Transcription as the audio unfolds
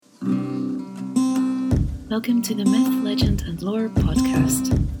Welcome to the Myth, Legend and Lore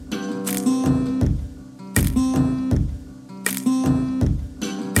podcast.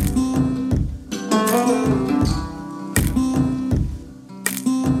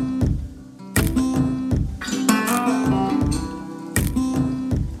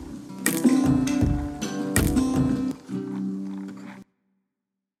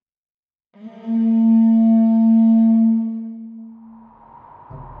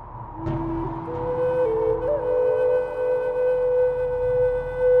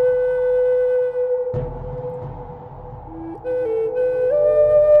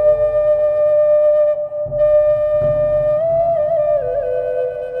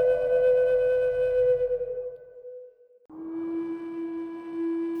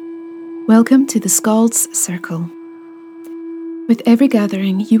 Welcome to the Skalds Circle. With every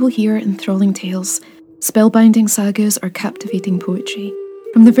gathering, you will hear enthralling tales, spellbinding sagas or captivating poetry,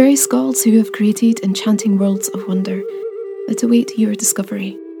 from the very Skalds who have created enchanting worlds of wonder that await your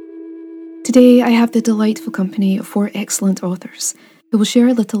discovery. Today I have the delightful company of 4 excellent authors who will share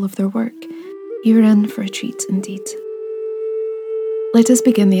a little of their work. You're in for a treat indeed. Let us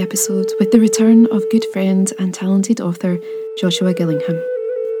begin the episode with the return of good friend and talented author Joshua Gillingham.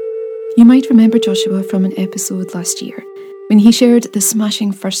 You might remember Joshua from an episode last year when he shared the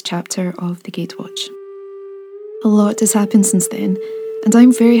smashing first chapter of The Gatewatch. A lot has happened since then, and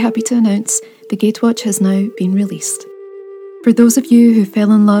I'm very happy to announce The Gatewatch has now been released. For those of you who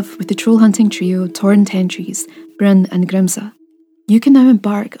fell in love with the troll-hunting trio Torn Tentries, Bryn and Grimsa, you can now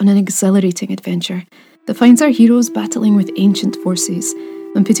embark on an exhilarating adventure that finds our heroes battling with ancient forces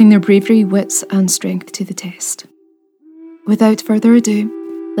and putting their bravery, wits and strength to the test. Without further ado,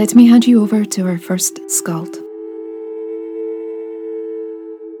 let me hand you over to our first Skald.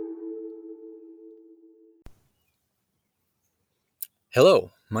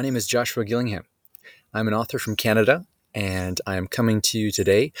 Hello, my name is Joshua Gillingham. I'm an author from Canada, and I am coming to you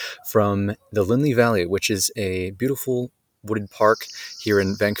today from the Lindley Valley, which is a beautiful wooded park here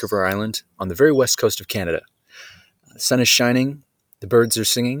in Vancouver Island on the very west coast of Canada. The sun is shining, the birds are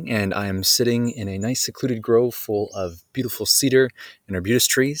singing, and I am sitting in a nice secluded grove full of beautiful cedar and arbutus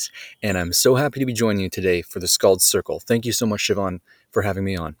trees, and I'm so happy to be joining you today for the Skald's Circle. Thank you so much, Siobhan, for having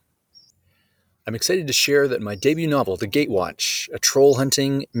me on. I'm excited to share that my debut novel, The Gatewatch, a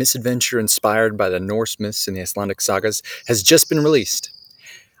troll-hunting misadventure inspired by the Norse myths and the Icelandic sagas, has just been released.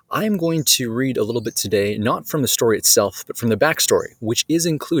 I am going to read a little bit today, not from the story itself, but from the backstory, which is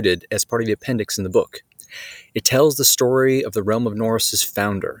included as part of the appendix in the book. It tells the story of the realm of Norse's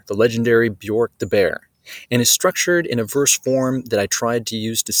founder, the legendary Bjork the Bear, and is structured in a verse form that I tried to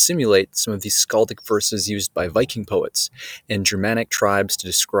use to simulate some of these skaldic verses used by Viking poets and Germanic tribes to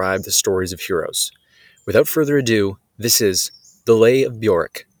describe the stories of heroes. Without further ado, this is The Lay of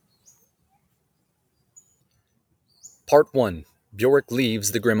Bjork. Part 1. Bjork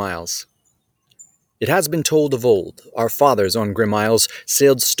leaves the Grim Isles. It has been told of old, our fathers on Grim Isles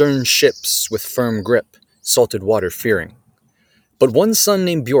sailed stern ships with firm grip, salted water fearing. But one son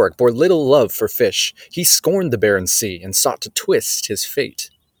named Bjork bore little love for fish. He scorned the barren sea and sought to twist his fate.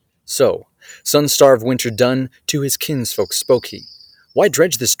 So, sun-starved winter done, to his kinsfolk spoke he, "Why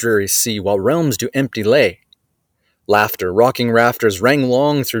dredge this dreary sea while realms do empty lay?" Laughter, rocking rafters, rang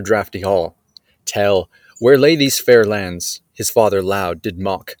long through draughty hall. "Tell, where lay these fair lands?" his father loud did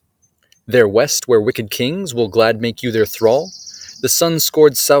mock. "There west, where wicked kings will glad make you their thrall, the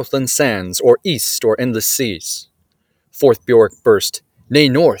sun-scored southland sands, or east, or endless seas." Forth Bjork burst, "Nay,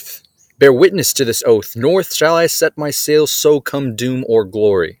 north! Bear witness to this oath, north shall I set my sail, so come doom or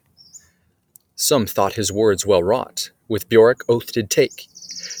glory." Some thought his words well wrought, with Bjork oath did take,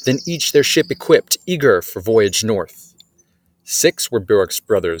 then each their ship equipped, eager for voyage north. 6 were Bjork's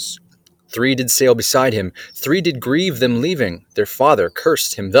brothers, 3 did sail beside him, 3 did grieve them leaving, their father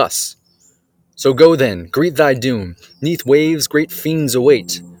cursed him thus: "So go then, greet thy doom, 'neath waves great fiends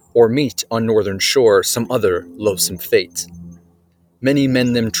await, or meet on northern shore some other loathsome fate." Many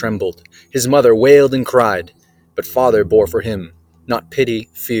men them trembled, his mother wailed and cried, but father bore for him not pity,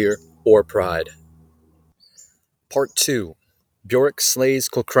 fear, or pride. Part 2. Bjork slays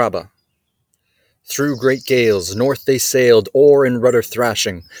Kolkrabba. Through great gales north they sailed, oar and rudder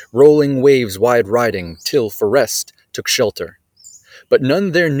thrashing, rolling waves wide riding, till for rest took shelter. But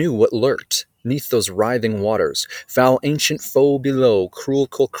none there knew what lurked 'neath those writhing waters. Foul ancient foe below, cruel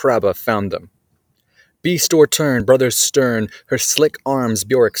Kolkrabba found them. Beast o'erturned, brothers stern, her slick arms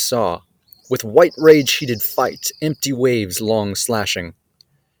Bjork saw. With white rage he did fight, empty waves long slashing.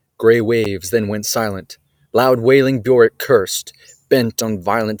 Grey waves then went silent, loud wailing Bjork cursed, bent on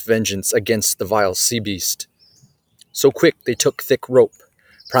violent vengeance against the vile sea beast. So quick they took thick rope,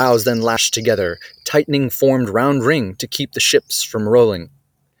 Prows then lashed together, tightening formed round ring to keep the ships from rolling.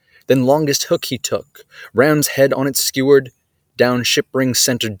 Then longest hook he took, ram's head on its skewered, down ship ring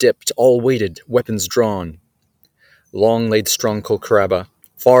center dipped, all weighted, weapons drawn. Long laid strong Colcraba,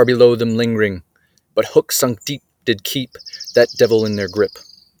 far below them lingering, but hook sunk deep did keep that devil in their grip.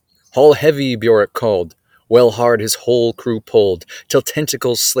 Haul heavy, Bjorek called, well hard his whole crew pulled, till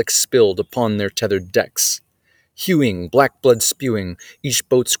tentacles slick spilled upon their tethered decks. Hewing, black blood spewing, each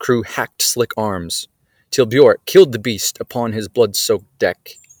boat's crew hacked slick arms, till Bjork killed the beast upon his blood-soaked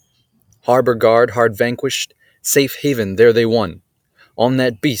deck. Harbor guard hard vanquished, safe haven there they won. On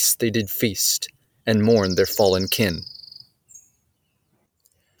that beast they did feast, and mourn their fallen kin.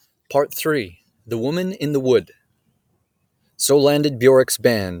 Part 3. The Woman in the Wood. So landed Bjork's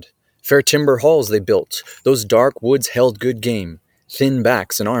band. Fair timber halls they built, those dark woods held good game, thin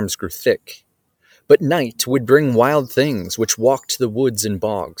backs and arms grew thick. But night would bring wild things which walked the woods and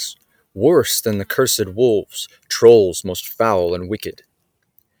bogs, worse than the cursed wolves, trolls most foul and wicked.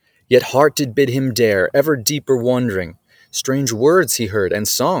 Yet heart did bid him dare ever deeper wandering. Strange words he heard, and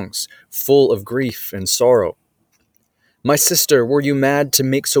songs, full of grief and sorrow. My sister, were you mad to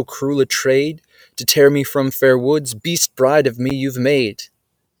make so cruel a trade, to tear me from fair woods, beast bride of me you've made?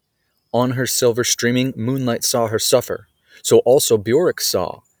 On her silver streaming, moonlight saw her suffer, so also Bjork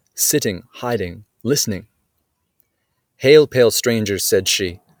saw, sitting, hiding, listening. Hail, pale stranger, said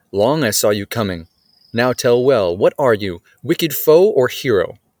she, long I saw you coming. Now tell well, what are you, wicked foe or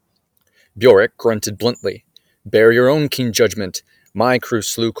hero? Bjork grunted bluntly, bear your own keen judgment. My crew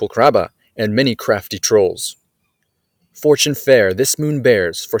slew Colcraba and many crafty trolls. Fortune fair this moon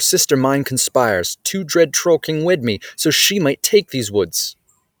bears, for sister mine conspires, two dread troll king wed me, so she might take these woods.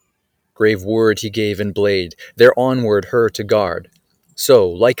 Grave word he gave and blade, there onward her to guard. So,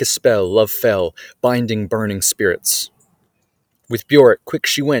 like a spell, love fell, binding burning spirits. With Bjork quick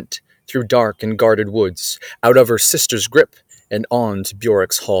she went, through dark and guarded woods, out of her sister's grip, and on to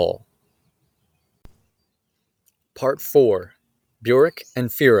Bjork's hall. Part 4. Bjork and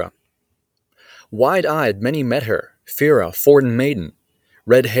Fira. Wide-eyed many met her, Fira, Forden maiden,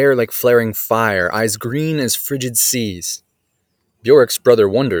 red hair like flaring fire, eyes green as frigid seas. Bjork's brother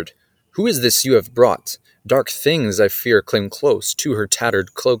wondered, who is this you have brought? Dark things, I fear, cling close to her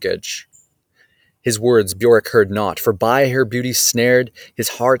tattered cloak edge. His words Bjork heard not, for by her beauty snared, his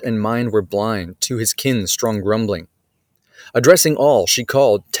heart and mind were blind to his kin's strong grumbling. Addressing all, she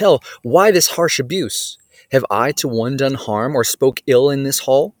called, tell, why this harsh abuse? Have I to one done harm, or spoke ill in this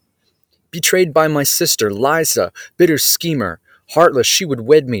hall? Betrayed by my sister, Liza, bitter schemer, heartless she would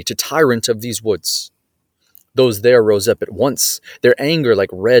wed me to tyrant of these woods. Those there rose up at once, their anger like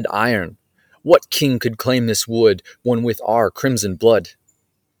red iron. What king could claim this wood, one with our crimson blood?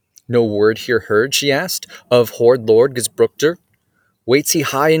 No word here heard, she asked, of Horde Lord Gisbruchter? Waits he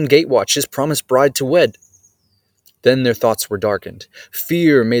high in gatewatch his promised bride to wed? Then their thoughts were darkened.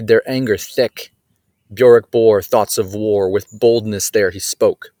 Fear made their anger thick. Bjork bore thoughts of war, with boldness there he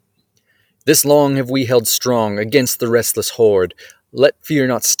spoke. This long have we held strong against the restless horde. Let fear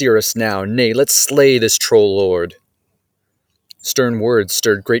not steer us now, nay, let's slay this troll lord. Stern words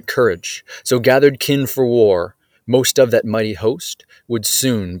stirred great courage, so gathered kin for war, most of that mighty host would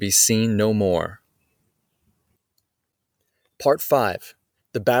soon be seen no more. Part 5.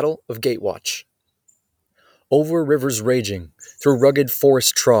 The Battle of Gatewatch. Over rivers raging, through rugged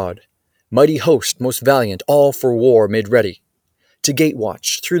forest trod, mighty host most valiant, all for war made ready. To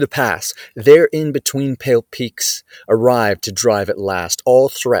Gatewatch, through the pass, there in between pale peaks, arrived to drive at last all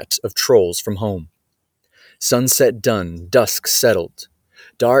threat of trolls from home. Sunset done, dusk settled.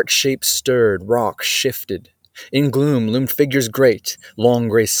 Dark shapes stirred, rock shifted. In gloom loomed figures great, long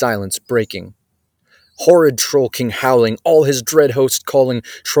grey silence breaking. Horrid troll king howling, all his dread host calling,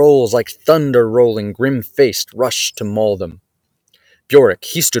 trolls like thunder rolling, grim-faced rushed to maul them. Bjork,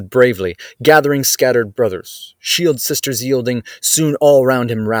 he stood bravely, gathering scattered brothers. Shield sisters yielding, soon all round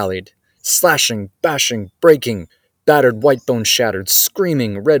him rallied. Slashing, bashing, breaking, battered white bone shattered,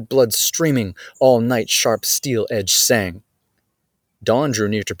 screaming, red blood streaming, all night sharp steel edge sang. Dawn drew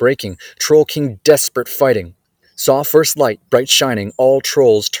near to breaking, Troll King desperate fighting. Saw first light, bright shining, all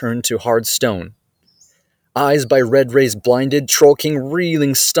trolls turned to hard stone. Eyes by red rays blinded, Troll King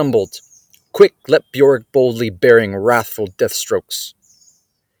reeling stumbled. Quick leapt Bjork boldly, bearing wrathful death strokes.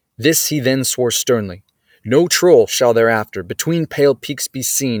 This he then swore sternly, no troll shall thereafter between pale peaks be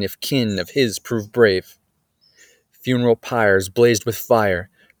seen if kin of his prove brave. Funeral pyres blazed with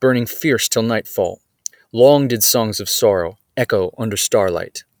fire, burning fierce till nightfall. Long did songs of sorrow echo under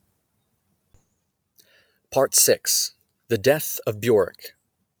starlight. Part 6. The Death of Bjork.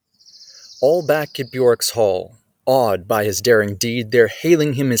 All back at Bjork's hall, Awed by his daring deed, they're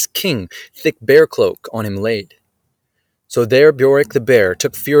hailing him as king, thick bear cloak on him laid. So there Bjork the bear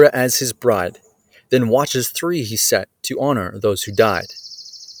took Fura as his bride, then watches 3 he set to honor those who died.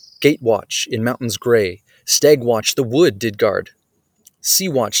 Gate watch in mountains gray, stag watch the wood did guard, sea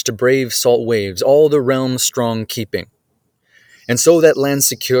watch to brave salt waves, all the realm strong keeping. And so that land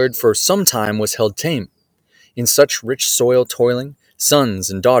secured for some time was held tame, in such rich soil toiling, sons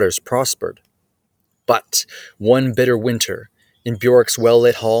and daughters prospered. But one bitter winter, in Bjork's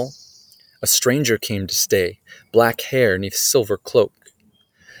well-lit hall, a stranger came to stay, black hair neath silver cloak.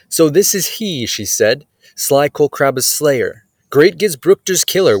 So this is he, she said, sly Kolkrabba's slayer, great Gisbrukter's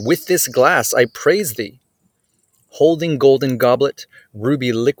killer, with this glass I praise thee. Holding golden goblet,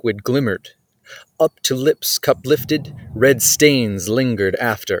 ruby liquid glimmered. Up to lips cup lifted, red stains lingered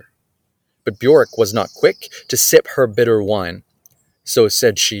after. But Bjork was not quick to sip her bitter wine. So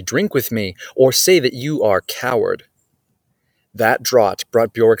said she, drink with me, or say that you are coward. That draught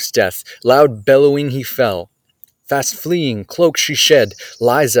brought Bjork's death, loud bellowing he fell. Fast fleeing, cloak she shed,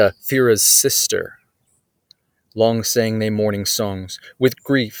 Liza, Fura's sister. Long sang they mourning songs, with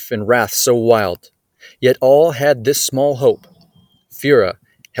grief and wrath so wild. Yet all had this small hope, Fura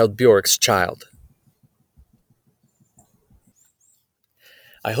held Bjork's child.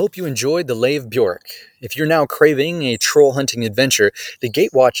 I hope you enjoyed The Lay of Bjork. If you're now craving a troll hunting adventure, the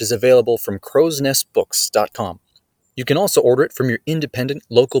Gatewatch is available from crowsnestbooks.com. You can also order it from your independent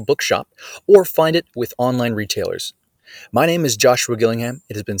local bookshop or find it with online retailers. My name is Joshua Gillingham.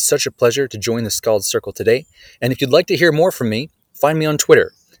 It has been such a pleasure to join the Skalds Circle today, and if you'd like to hear more from me, find me on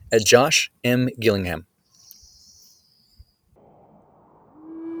Twitter at Josh M. Gillingham.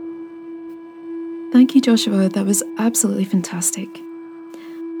 Thank you, Joshua. That was absolutely fantastic.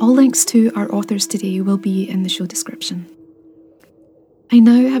 All links to our authors today will be in the show description. I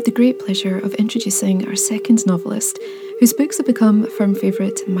now have the great pleasure of introducing our second novelist, whose books have become a firm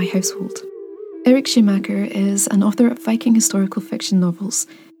favourite in my household. Eric Schumacher is an author of Viking historical fiction novels.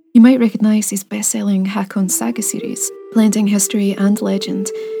 You might recognise his best-selling Hakon saga series, blending history and legend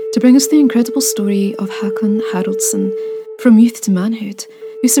to bring us the incredible story of Hakon Haraldsson, from youth to manhood,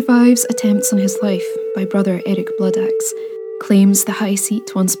 who survives attempts on his life by brother Eric Bloodaxe, claims the high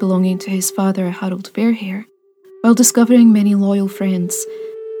seat once belonging to his father Harald Fairhair, while discovering many loyal friends,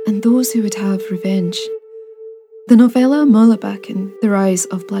 and those who would have revenge. The novella Møllebækken, The Rise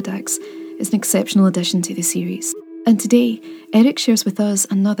of Bloodaxe, is an exceptional addition to the series, and today Eric shares with us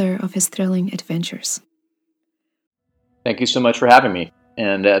another of his thrilling adventures. Thank you so much for having me,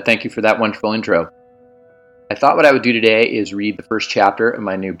 and thank you for that wonderful intro. I thought what I would do today is read the first chapter of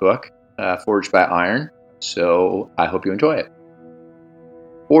my new book, Forged by Iron, so I hope you enjoy it.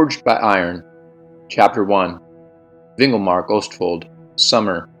 Forged by Iron, Chapter 1, Vingelmark Ostfold,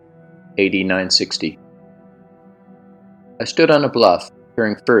 Summer, AD 960. I stood on a bluff,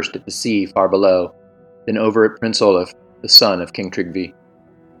 peering first at the sea far below, then over at Prince Olaf, the son of King Tryggvi.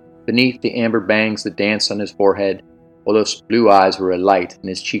 Beneath the amber bangs that danced on his forehead, Olaf's blue eyes were alight and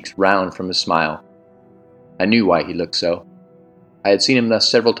his cheeks round from his smile. I knew why he looked so. I had seen him thus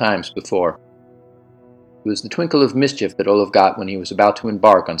several times before. It was the twinkle of mischief that Olaf got when he was about to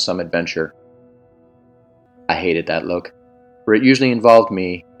embark on some adventure. I hated that look, for it usually involved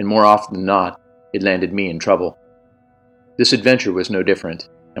me, and more often than not, it landed me in trouble. This adventure was no different,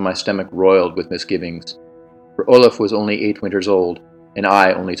 and my stomach roiled with misgivings, for Olaf was only 8 winters old, and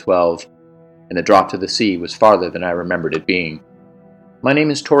I only 12, and the drop to the sea was farther than I remembered it being. My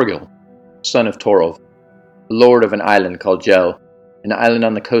name is Torgil, son of Torolf, the lord of an island called Gel, an island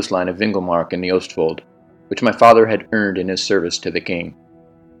on the coastline of Vingelmark in the Ostfold, which my father had earned in his service to the king.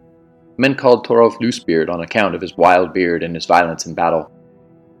 Men called Torolf Loosebeard on account of his wild beard and his violence in battle,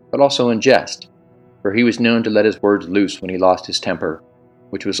 but also in jest, for he was known to let his words loose when he lost his temper,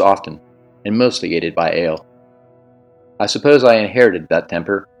 which was often, and mostly aided by ale. I suppose I inherited that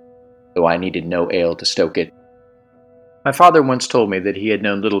temper, though I needed no ale to stoke it. My father once told me that he had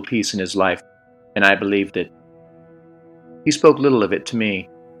known little peace in his life, and I believed it. He spoke little of it to me,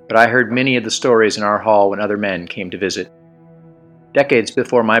 but I heard many of the stories in our hall when other men came to visit. Decades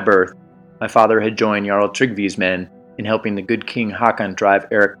before my birth, my father had joined Jarl Tryggvi's men in helping the good King Hakon drive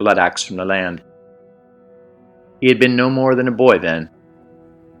Eric Bloodaxe from the land. He had been no more than a boy then.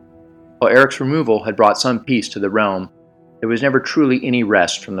 While Eric's removal had brought some peace to the realm, there was never truly any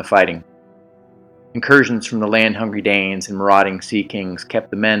rest from the fighting. Incursions from the land-hungry Danes and marauding sea kings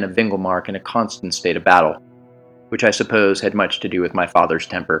kept the men of Vingelmark in a constant state of battle, which I suppose had much to do with my father's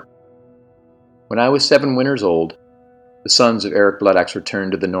temper. When I was 7 winters old, the sons of Eric Bloodaxe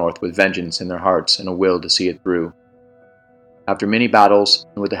returned to the north with vengeance in their hearts and a will to see it through. After many battles,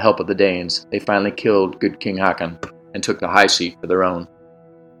 and with the help of the Danes, they finally killed good King Haakon and took the high seat for their own.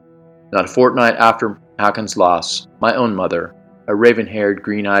 Not a fortnight after Haakon's loss, my own mother, a raven-haired,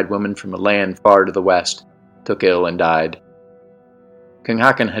 green-eyed woman from a land far to the west, took ill and died. King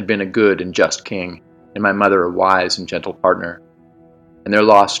Haakon had been a good and just king, and my mother a wise and gentle partner, and their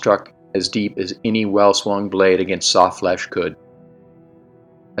loss struck as deep as any well-swung blade against soft flesh could.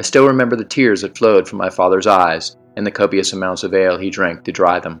 I still remember the tears that flowed from my father's eyes and the copious amounts of ale he drank to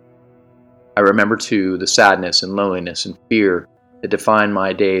dry them. I remember, too, the sadness and loneliness and fear that defined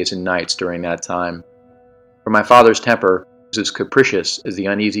my days and nights during that time, for my father's temper was as capricious as the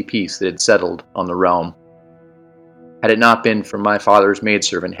uneasy peace that had settled on the realm. Had it not been for my father's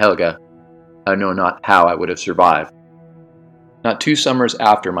maidservant Helga, I know not how I would have survived. Not 2 summers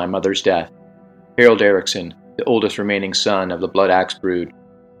after my mother's death, Harald Eriksson, the oldest remaining son of the Blood Axe brood,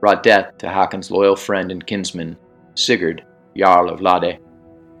 brought death to Haakon's loyal friend and kinsman, Sigurd, Jarl of Lade.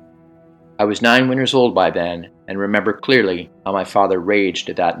 I was 9 winters old by then, and remember clearly how my father raged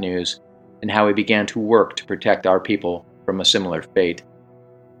at that news, and how he began to work to protect our people from a similar fate.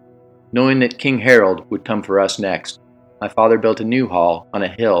 Knowing that King Harald would come for us next, my father built a new hall on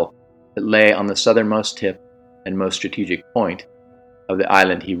a hill that lay on the southernmost tip and most strategic point of the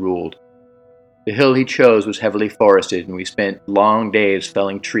island he ruled. The hill he chose was heavily forested, and we spent long days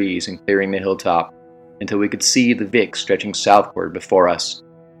felling trees and clearing the hilltop until we could see the Vik stretching southward before us.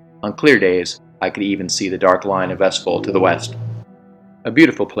 On clear days, I could even see the dark line of Vestfold to the west. A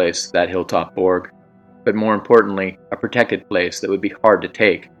beautiful place, that hilltop borg, but more importantly, a protected place that would be hard to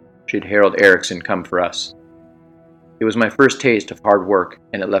take should Harald Eriksson come for us. It was my first taste of hard work,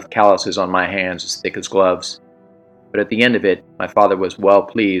 and it left calluses on my hands as thick as gloves. But at the end of it, my father was well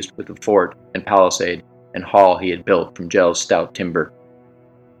pleased with the fort and palisade and hall he had built from Gel's stout timber.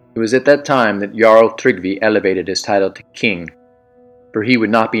 It was at that time that Jarl Tryggvi elevated his title to king, for he would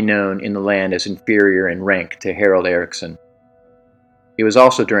not be known in the land as inferior in rank to Harald Eriksson. It was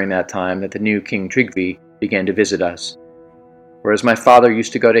also during that time that the new King Tryggvi began to visit us. Whereas my father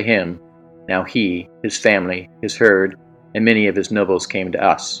used to go to him, now he, his family, his herd, and many of his nobles came to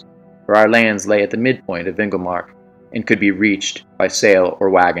us, for our lands lay at the midpoint of Vingulmark and could be reached by sail or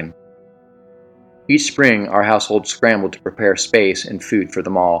wagon. Each spring our household scrambled to prepare space and food for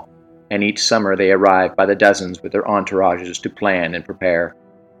them all, and each summer they arrived by the dozens with their entourages to plan and prepare.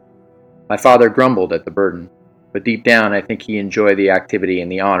 My father grumbled at the burden, but deep down I think he enjoyed the activity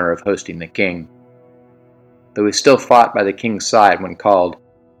and the honor of hosting the king. Though he still fought by the king's side when called,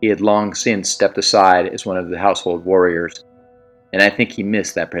 he had long since stepped aside as one of the household warriors, and I think he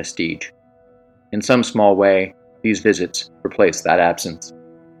missed that prestige. In some small way, these visits replaced that absence.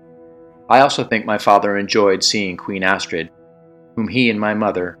 I also think my father enjoyed seeing Queen Astrid, whom he and my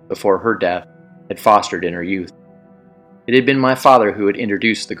mother, before her death, had fostered in her youth. It had been my father who had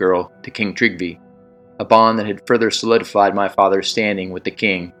introduced the girl to King Tryggvi, a bond that had further solidified my father's standing with the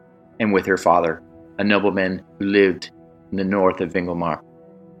king and with her father, a nobleman who lived in the north of Vingulmark.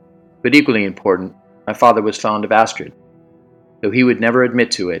 But equally important, my father was fond of Astrid. Though he would never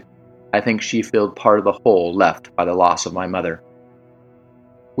admit to it, I think she filled part of the hole left by the loss of my mother.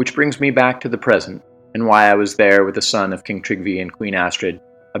 Which brings me back to the present, and why I was there with the son of King Tryggvi and Queen Astrid,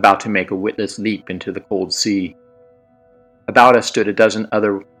 about to make a witless leap into the cold sea. About us stood a dozen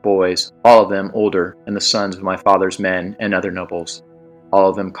other boys, all of them older and the sons of my father's men and other nobles, all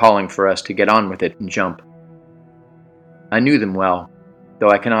of them calling for us to get on with it and jump. I knew them well, though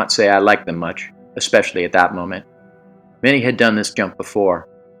I cannot say I liked them much, especially at that moment. Many had done this jump before,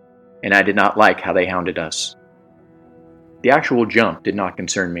 and I did not like how they hounded us. The actual jump did not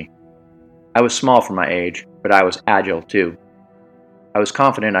concern me. I was small for my age, but I was agile too. I was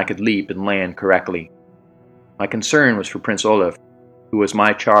confident I could leap and land correctly. My concern was for Prince Olaf, who was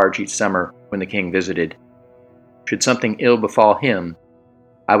my charge each summer when the king visited. Should something ill befall him,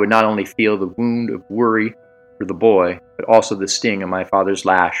 I would not only feel the wound of worry for the boy, but also the sting of my father's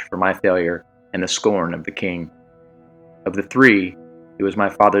lash for my failure and the scorn of the king. Of the 3, it was my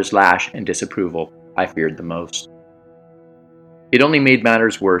father's lash and disapproval I feared the most. It only made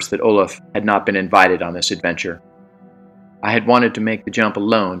matters worse that Olaf had not been invited on this adventure. I had wanted to make the jump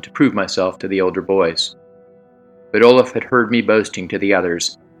alone to prove myself to the older boys. But Olaf had heard me boasting to the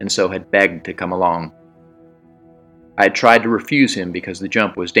others, and so had begged to come along. I had tried to refuse him because the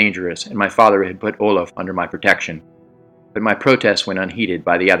jump was dangerous, and my father had put Olaf under my protection. But my protest went unheeded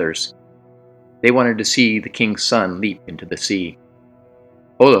by the others. They wanted to see the king's son leap into the sea.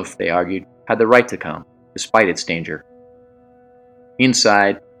 Olaf, they argued, had the right to come, despite its danger.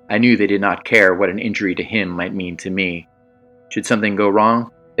 Inside, I knew they did not care what an injury to him might mean to me. Should something go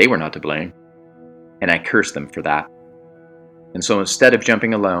wrong, they were not to blame, and I cursed them for that. and so instead of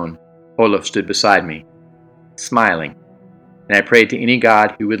jumping alone, Olaf stood beside me, smiling, and I prayed to any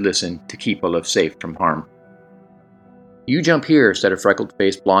god who would listen to keep Olaf safe from harm. "You jump here," said a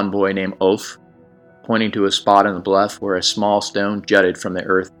freckled-faced blond boy named Ulf, pointing to a spot on the bluff where a small stone jutted from the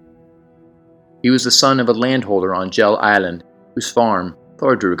earth. He was the son of a landholder on Gel Island, whose farm,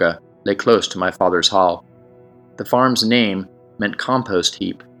 Thordruga, lay close to my father's hall. The farm's name meant compost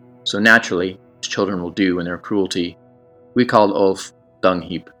heap, so naturally, as children will do in their cruelty, we called Ulf Dung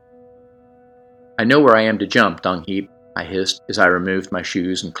Heap. "I know where I am to jump, Dung Heap," I hissed as I removed my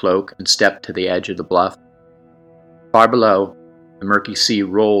shoes and cloak and stepped to the edge of the bluff. Far below, the murky sea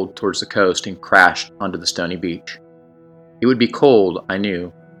rolled towards the coast and crashed onto the stony beach. It would be cold, I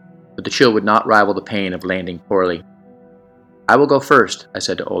knew, but the chill would not rival the pain of landing poorly. "I will go first," I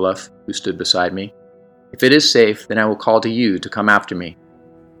said to Olaf, who stood beside me. "If it is safe, then I will call to you to come after me."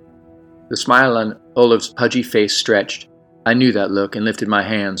 The smile on Olaf's pudgy face stretched. I knew that look and lifted my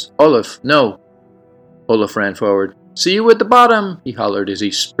hands. "Olaf, no!" Olaf ran forward. "See you at the bottom!" he hollered as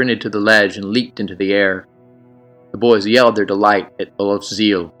he sprinted to the ledge and leaped into the air. The boys yelled their delight at Olaf's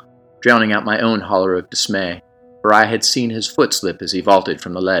zeal, drowning out my own holler of dismay, for I had seen his foot slip as he vaulted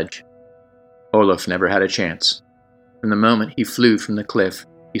from the ledge. Olaf never had a chance. From the moment he flew from the cliff,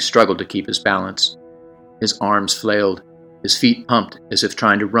 he struggled to keep his balance. His arms flailed, his feet pumped as if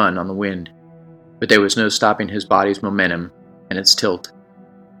trying to run on the wind, but there was no stopping his body's momentum and its tilt.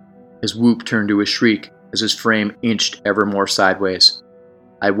 His whoop turned to a shriek as his frame inched ever more sideways.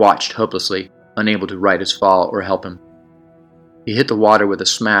 I watched hopelessly, unable to right his fall or help him. He hit the water with a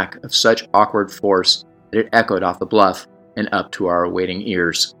smack of such awkward force that it echoed off the bluff and up to our awaiting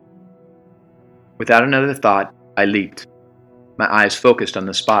ears. Without another thought, I leaped, my eyes focused on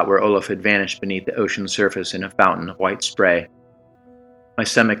the spot where Olaf had vanished beneath the ocean surface in a fountain of white spray. My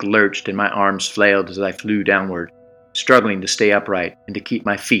stomach lurched and my arms flailed as I flew downward, struggling to stay upright and to keep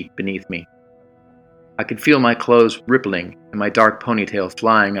my feet beneath me. I could feel my clothes rippling and my dark ponytail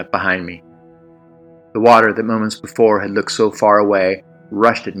flying up behind me. The water that moments before had looked so far away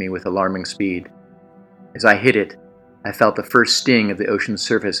rushed at me with alarming speed. As I hit it, I felt the first sting of the ocean's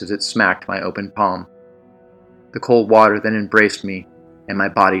surface as it smacked my open palm. The cold water then embraced me, and my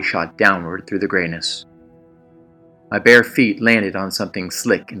body shot downward through the grayness. My bare feet landed on something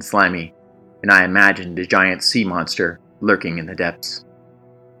slick and slimy, and I imagined a giant sea monster lurking in the depths.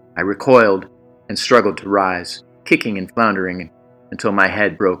 I recoiled and struggled to rise, kicking and floundering until my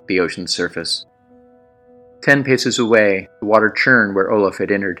head broke the ocean's surface. 10 paces away, the water churned where Olaf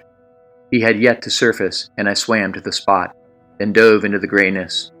had entered. He had yet to surface, and I swam to the spot, then dove into the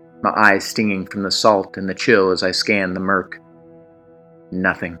grayness, my eyes stinging from the salt and the chill as I scanned the murk.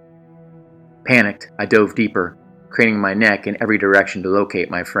 Nothing. Panicked, I dove deeper, craning my neck in every direction to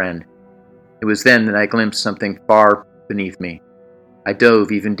locate my friend. It was then that I glimpsed something far beneath me. I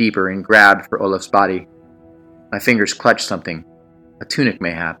dove even deeper and grabbed for Olaf's body. My fingers clutched something, a tunic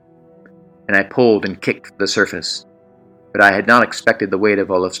mayhap, and I pulled and kicked for the surface. But I had not expected the weight of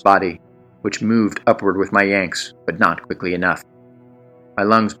Olaf's body, which moved upward with my yanks, but not quickly enough. My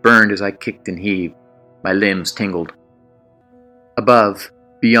lungs burned as I kicked and heaved. My limbs tingled. Above,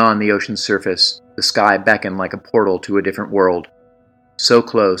 beyond the ocean's surface, the sky beckoned like a portal to a different world. So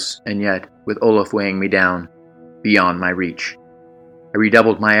close, and yet, with Olaf weighing me down, beyond my reach. I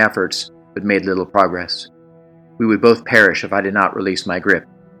redoubled my efforts, but made little progress. We would both perish if I did not release my grip,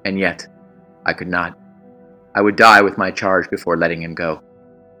 and yet, I could not. I would die with my charge before letting him go.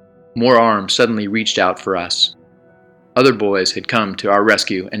 More arms suddenly reached out for us. Other boys had come to our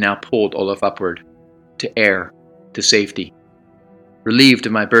rescue and now pulled Olaf upward, to air, to safety. Relieved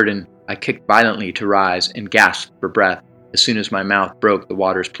of my burden, I kicked violently to rise and gasped for breath as soon as my mouth broke the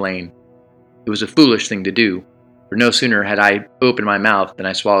water's plane. It was a foolish thing to do, for no sooner had I opened my mouth than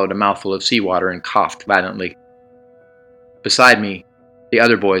I swallowed a mouthful of seawater and coughed violently. Beside me, the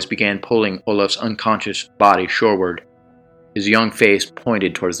other boys began pulling Olaf's unconscious body shoreward. His young face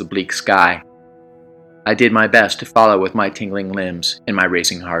pointed towards the bleak sky. I did my best to follow with my tingling limbs and my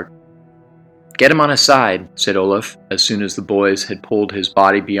racing heart. "Get him on his side," said Olaf, as soon as the boys had pulled his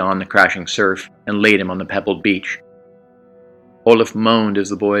body beyond the crashing surf and laid him on the pebbled beach. Olaf moaned as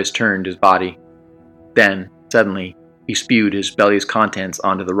the boys turned his body. Then, suddenly, he spewed his belly's contents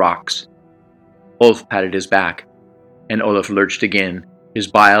onto the rocks. Ulf patted his back, and Olaf lurched again, his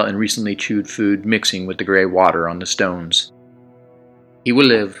bile and recently chewed food mixing with the gray water on the stones. "He will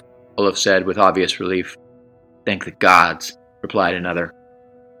live," Olaf said with obvious relief. "Thank the gods," replied another.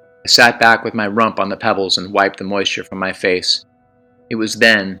 I sat back with my rump on the pebbles and wiped the moisture from my face. It was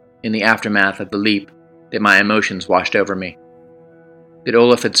then, in the aftermath of the leap, that my emotions washed over me. That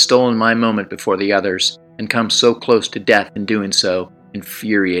Olaf had stolen my moment before the others, and come so close to death in doing so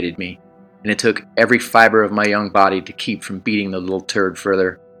infuriated me, and it took every fiber of my young body to keep from beating the little turd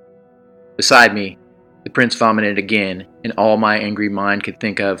further. Beside me, the prince vomited again, and all my angry mind could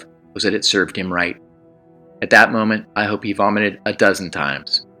think of was that it served him right. At that moment, I hope he vomited 12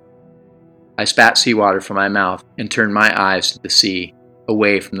 times. I spat seawater from my mouth and turned my eyes to the sea,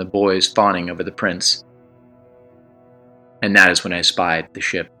 away from the boys fawning over the prince. And that is when I spied the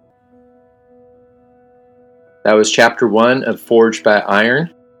ship. That was chapter 1 of Forged by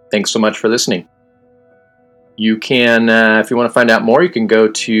Iron. Thanks so much for listening. You can, if you want to find out more, you can go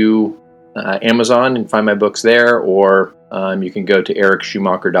to Amazon and find my books there, or you can go to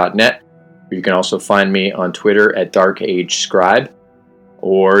ericschumacher.net. You can also find me on Twitter at DarkAgeScribe,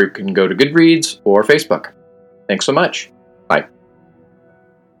 or you can go to Goodreads or Facebook. Thanks so much. Bye.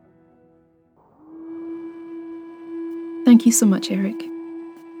 Thank you so much, Eric.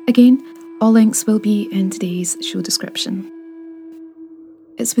 Again, all links will be in today's show description.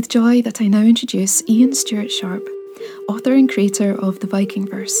 It's with joy that I now introduce Ian Stuart Sharpe, author and creator of The Viking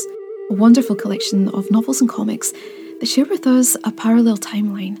Verse, a wonderful collection of novels and comics that share with us a parallel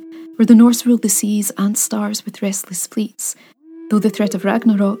timeline where the Norse ruled the seas and stars with restless fleets, though the threat of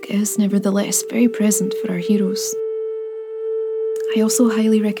Ragnarok is nevertheless very present for our heroes. I also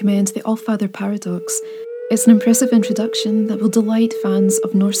highly recommend The Allfather Paradox. It's an impressive introduction that will delight fans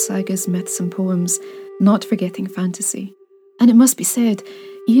of Norse sagas, myths and poems, not forgetting fantasy. And it must be said,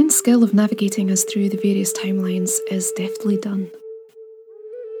 Ian's skill of navigating us through the various timelines is deftly done.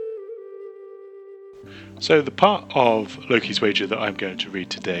 So the part of Loki's Wager that I'm going to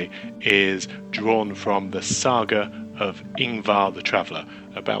read today is drawn from the saga of Ingvar the Traveller,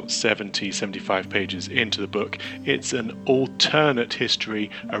 about 75 pages into the book. It's an alternate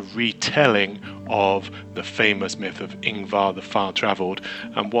history, a retelling of the famous myth of Ingvar the Far-Travelled,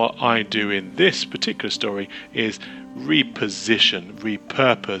 and what I do in this particular story is repurpose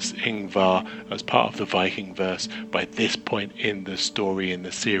Ingvar as part of the Viking verse. By this point in the story, in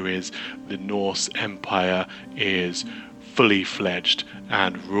the series, the Norse Empire is fully fledged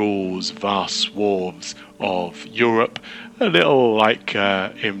and rules vast swaths of Europe, a little like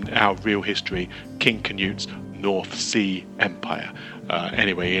in our real history, King Canute's North Sea Empire.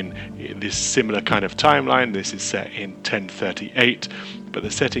 Anyway, in this similar kind of timeline, this is set in 1038, but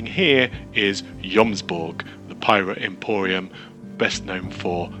the setting here is Jomsborg, the pirate emporium, best known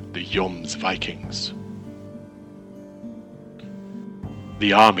for the Joms Vikings.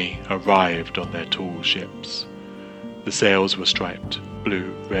 The army arrived on their tall ships. The sails were striped,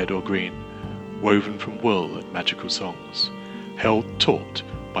 blue, red or green, woven from wool and magical songs, held taut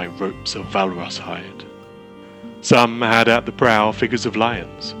by ropes of valrus hide. Some had at the prow figures of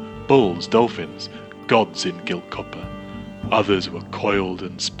lions, bulls, dolphins, gods in gilt copper. Others were coiled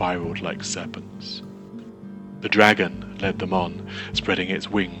and spiraled like serpents. The dragon led them on, spreading its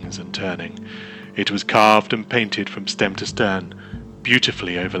wings and turning. It was carved and painted from stem to stern,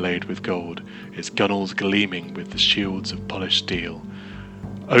 beautifully overlaid with gold, its gunnels gleaming with the shields of polished steel,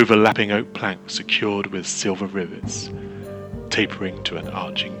 overlapping oak planks secured with silver rivets, tapering to an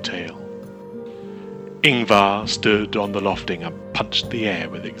arching tail. Ingvar stood on the lofting and punched the air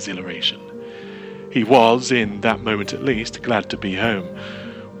with exhilaration. He was, in that moment at least, glad to be home.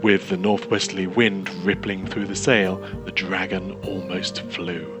 With the northwesterly wind rippling through the sail, the dragon almost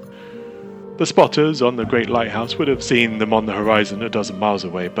flew. The spotters on the great lighthouse would have seen them on the horizon a dozen miles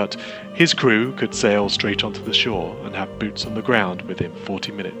away, but his crew could sail straight onto the shore and have boots on the ground within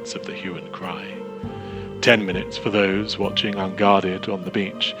 40 minutes of the hue and cry. 10 minutes for those watching unguarded on the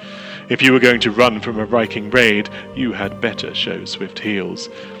beach. If you were going to run from a Viking raid, you had better show swift heels.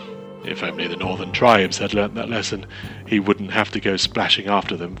 If only the northern tribes had learnt that lesson, he wouldn't have to go splashing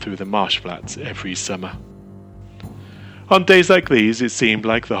after them through the marsh flats every summer. On days like these, it seemed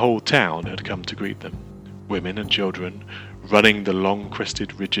like the whole town had come to greet them, women and children running the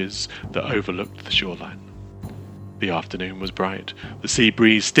long-crested ridges that overlooked the shoreline. The afternoon was bright, the sea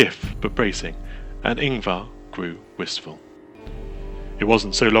breeze stiff but bracing, and Ingvar grew wistful. It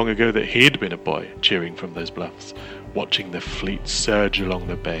wasn't so long ago that he'd been a boy cheering from those bluffs, watching the fleet surge along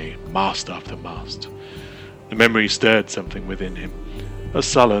the bay, mast after mast. The memory stirred something within him, a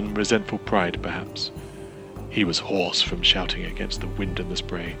sullen, resentful pride perhaps. He was hoarse from shouting against the wind and the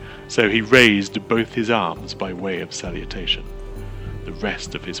spray, so he raised both his arms by way of salutation. The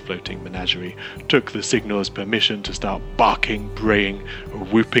rest of his floating menagerie took the signal as permission to start barking, braying,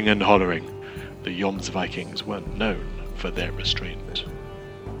 whooping and hollering. The Joms Vikings were known for their restraint.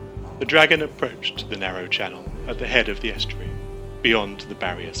 The dragon approached the narrow channel at the head of the estuary, beyond the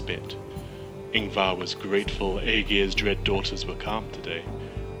barrier spit. Ingvar was grateful Aegir's dread daughters were calm today.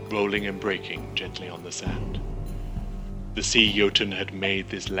 rolling and breaking gently on the sand. The sea Jotun had made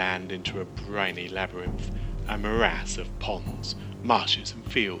this land into a briny labyrinth, a morass of ponds, marshes and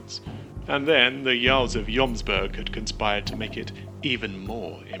fields, and then the Jarls of Jomsburg had conspired to make it even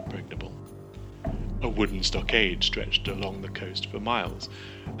more impregnable. A wooden stockade stretched along the coast for miles,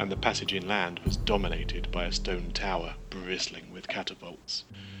 and the passage inland was dominated by a stone tower bristling with catapults.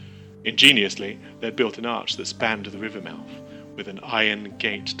 Ingeniously, they had built an arch that spanned the river mouth, with an iron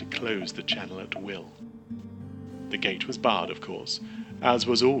gate to close the channel at will. The gate was barred, of course, as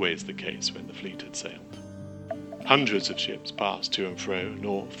was always the case when the fleet had sailed. Hundreds of ships passed to and fro,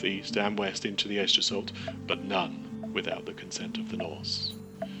 north, east, and west into the Östersund, but none without the consent of the Norse.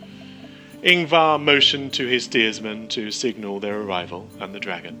 Ingvar motioned to his steersman to signal their arrival, and the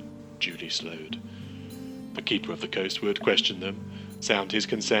dragon duly slowed. The keeper of the coast would question them, sound his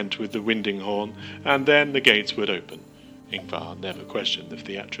consent with the winding horn, and then the gates would open. Ingvar never questioned the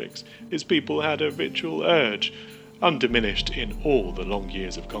theatrics. His people had a ritual urge, undiminished in all the long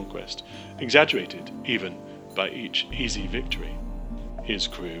years of conquest, exaggerated even by each easy victory. His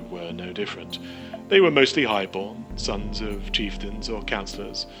crew were no different. They were mostly highborn, sons of chieftains or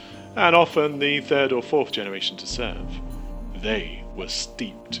councillors, and often the third or fourth generation to serve. They were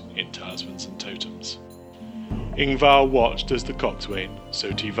steeped in talismans and totems. Ingvar watched as the coxswain,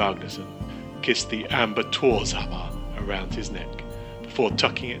 Soti Vagnerson, kissed the amber Torshammer around his neck, before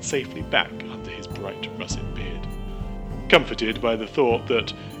tucking it safely back under his bright russet beard, comforted by the thought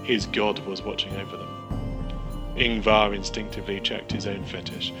that his god was watching over them. Ingvar instinctively checked his own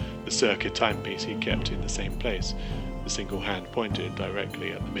fetish, the circuit timepiece he kept in the same place, the single hand pointed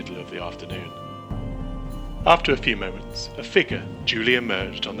directly at the middle of the afternoon. After a few moments, a figure duly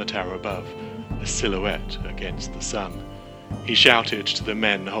emerged on the tower above, a silhouette against the sun. He shouted to the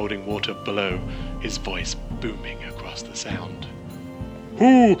men holding water below, his voice booming across the sound.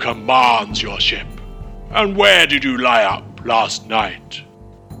 "Who commands your ship? And where did you lie up last night?"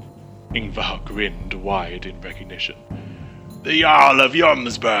 Ingvar grinned wide in recognition. "The Jarl of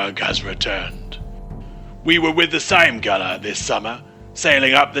Jomsburg has returned. We were with the Seimgalla this summer,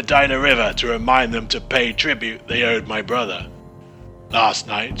 sailing up the Dyna River to remind them to pay tribute they owed my brother. Last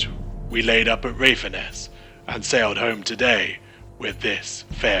night we laid up at Raefenes, and sailed home today with this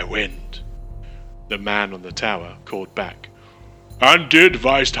fair wind." The man on the tower called back, "And did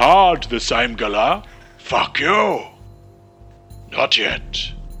Weist hard the Seimgalla? Fuck you!" "Not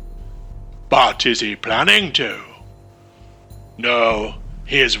yet." "But is he planning to?" "No,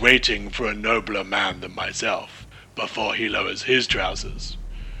 he is waiting for a nobler man than myself before he lowers his trousers.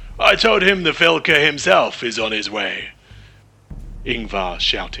 I told him the Filka himself is on his way." Ingvar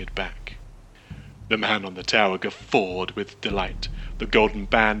shouted back. The man on the tower guffawed with delight, the golden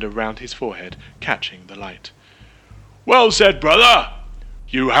band around his forehead catching the light. "Well said, brother!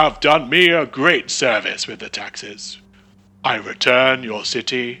 You have done me a great service with the taxes. I return your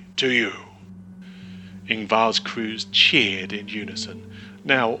city to you." Ingvar's crews cheered in unison,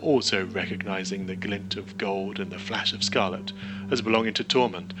 now also recognizing the glint of gold and the flash of scarlet as belonging to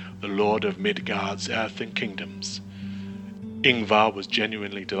Tormund, the lord of Midgard's earth and kingdoms. Ingvar was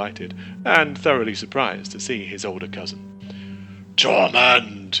genuinely delighted, and thoroughly surprised to see his older cousin.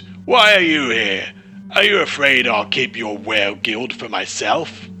 "Tormund, why are you here? Are you afraid I'll keep your whale guild for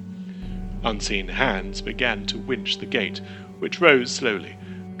myself?" Unseen hands began to winch the gate, which rose slowly,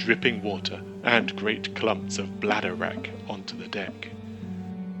 dripping water and great clumps of bladderwrack onto the deck.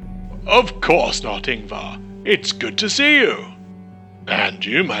 "Of course not, Ingvar. It's good to see you." "And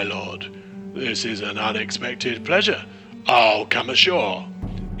you, my lord. This is an unexpected pleasure. I'll come ashore."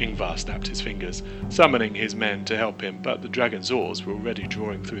 Ingvar snapped his fingers, summoning his men to help him, but the dragon's oars were already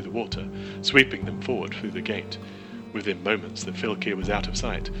drawing through the water, sweeping them forward through the gate. Within moments the Fylke was out of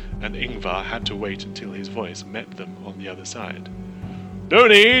sight, and Ingvar had to wait until his voice met them on the other side. "No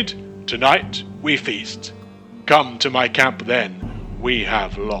need. Tonight we feast. Come to my camp then. We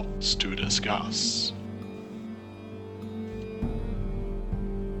have lots to discuss."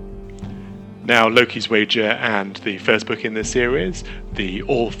 Now, Loki's Wager and the first book in this series, The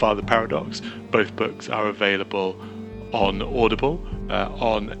All-Father Paradox, both books are available on Audible,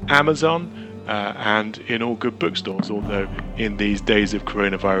 on Amazon, and in all good bookstores, although in these days of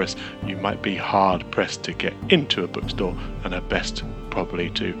coronavirus you might be hard-pressed to get into a bookstore and at best probably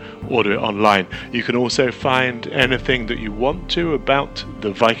to order it online. You can also find anything that you want to about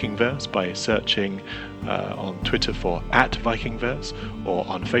the Vikingverse by searching on Twitter for @Vikingverse or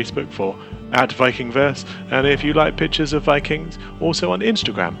on Facebook for @Vikingverse, and if you like pictures of Vikings, also on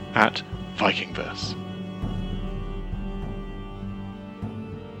Instagram @Vikingverse.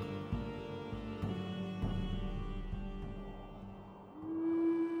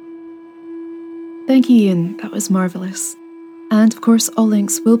 Thank you, Ian. That was marvellous. And of course, all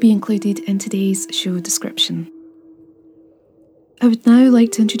links will be included in today's show description. I would now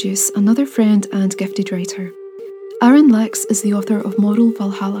like to introduce another friend and gifted writer. Aaron Lax is the author of Moral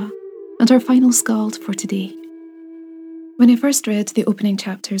Valhalla and our final skald for today. When I first read the opening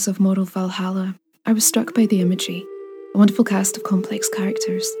chapters of Moral Valhalla, I was struck by the imagery, a wonderful cast of complex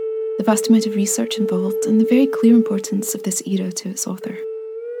characters, the vast amount of research involved, and the very clear importance of this era to its author.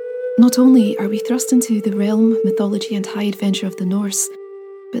 Not only are we thrust into the realm, mythology and high adventure of the Norse,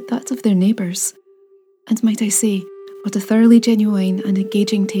 but that of their neighbours. And might I say, what a thoroughly genuine and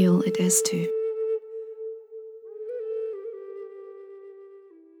engaging tale it is too.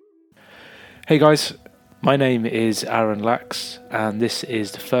 Hey guys, my name is Aaron Lax, and this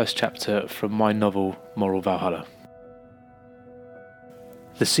is the first chapter from my novel Moral Valhalla.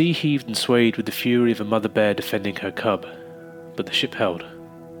 The sea heaved and swayed with the fury of a mother bear defending her cub, but the ship held.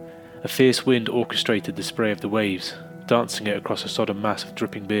 A fierce wind orchestrated the spray of the waves, dancing it across a sodden mass of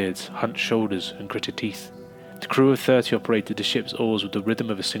dripping beards, hunched shoulders and gritted teeth. The crew of 30 operated the ship's oars with the rhythm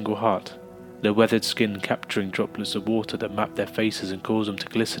of a single heart, their weathered skin capturing droplets of water that mapped their faces and caused them to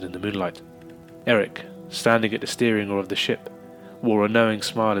glisten in the moonlight. Eric, standing at the steering oar of the ship, wore a knowing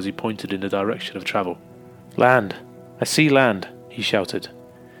smile as he pointed in the direction of travel. "Land! I see land!" he shouted,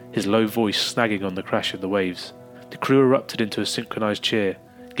 his low voice snagging on the crash of the waves. The crew erupted into a synchronized cheer,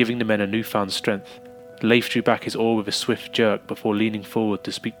 giving the men a newfound strength. Leif drew back his oar with a swift jerk before leaning forward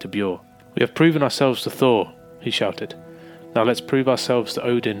to speak to Björn. "We have proven ourselves to Thor," he shouted. "Now let's prove ourselves to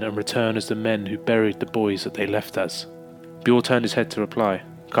Odin and return as the men who buried the boys that they left us." Björn turned his head to reply,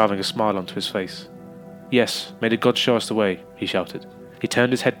 carving a smile onto his face. "Yes, may the gods show us the way," he shouted. He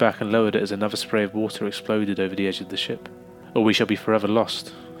turned his head back and lowered it as another spray of water exploded over the edge of the ship. "Or we shall be forever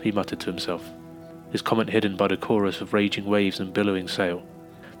lost," he muttered to himself, his comment hidden by the chorus of raging waves and billowing sail.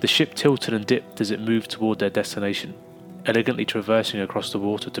 The ship tilted and dipped as it moved toward their destination, elegantly traversing across the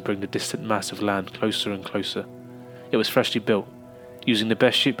water to bring the distant mass of land closer and closer. It was freshly built, using the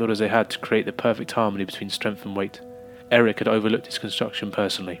best shipbuilders they had to create the perfect harmony between strength and weight. Eric had overlooked its construction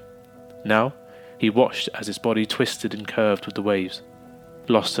personally. Now, he watched as its body twisted and curved with the waves,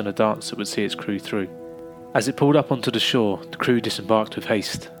 lost in a dance that would see its crew through. As it pulled up onto the shore, the crew disembarked with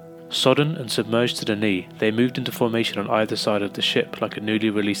haste. Sodden and submerged to the knee, they moved into formation on either side of the ship like a newly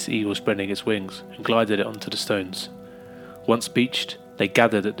released eagle spreading its wings, and glided it onto the stones. Once beached, they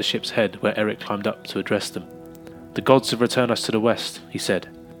gathered at the ship's head where Eric climbed up to address them. "The gods have returned us to the west," he said,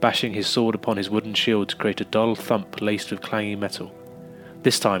 bashing his sword upon his wooden shield to create a dull thump laced with clanging metal.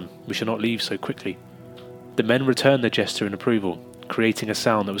 "This time, we shall not leave so quickly." The men returned the gesture in approval, creating a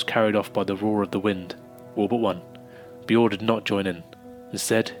sound that was carried off by the roar of the wind. All but one. Björn did not join in.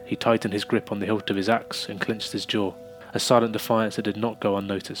 Instead, he tightened his grip on the hilt of his axe and clenched his jaw, a silent defiance that did not go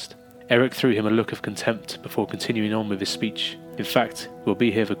unnoticed. Eric threw him a look of contempt before continuing on with his speech. "In fact, we'll be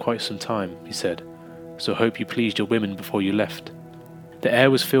here for quite some time," he said, "so I hope you pleased your women before you left." The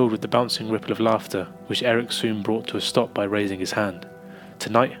air was filled with the bouncing ripple of laughter, which Eric soon brought to a stop by raising his hand.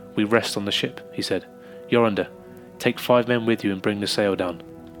 "Tonight, we rest on the ship," he said. "Jorunde, take 5 men with you and bring the sail down."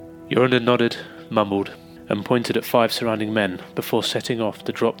 Jorunde nodded, mumbled, and pointed at 5 surrounding men before setting off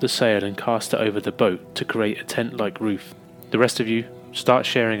to drop the sail and cast it over the boat to create a tent-like roof. "The rest of you, start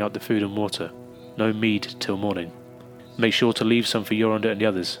sharing out the food and water. No mead till morning. Make sure to leave some for Jorunde and the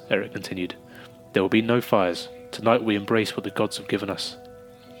others," Eric continued. "There will be no fires. Tonight we embrace what the gods have given us."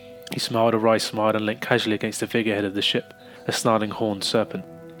 He smiled a wry smile and leant casually against the figurehead of the ship, a snarling horned serpent.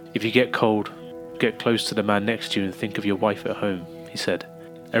 "If you get cold, get close to the man next to you and think of your wife at home," he said.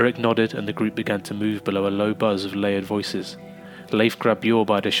 Eric nodded and the group began to move below a low buzz of layered voices. Leif grabbed Björn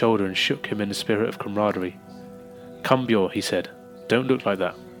by the shoulder and shook him in the spirit of camaraderie. "Come, Björn," he said. "Don't look like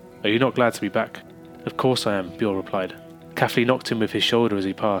that. Are you not glad to be back?" "Of course I am," Björn replied. Kathleen knocked him with his shoulder as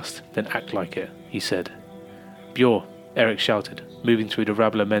he passed. "Then act like it," he said. "Björn," Eric shouted, moving through the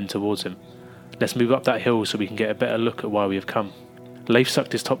rabble of men towards him. "Let's move up that hill so we can get a better look at why we have come." Leif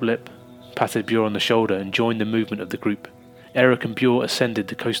sucked his top lip, patted Björn on the shoulder and joined the movement of the group. Eric and Björn ascended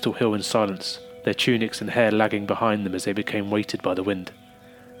the coastal hill in silence, their tunics and hair lagging behind them as they became weighted by the wind.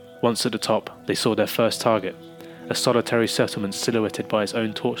 Once at the top, they saw their first target, a solitary settlement silhouetted by its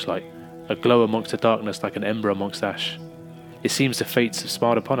own torchlight, a glow amongst the darkness like an ember amongst ash. "It seems the fates have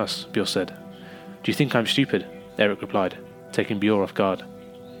smiled upon us," Björn said. "Do you think I'm stupid?" Eric replied, taking Björn off guard.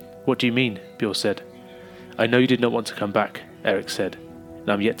 "What do you mean?" Björn said. "I know you did not want to come back," Eric said, "and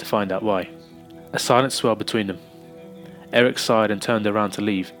I'm yet to find out why." A silence swelled between them. Eric sighed and turned around to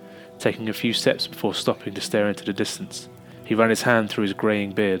leave, taking a few steps before stopping to stare into the distance. He ran his hand through his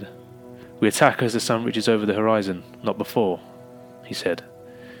greying beard. "We attack as the sun reaches over the horizon, not before," he said.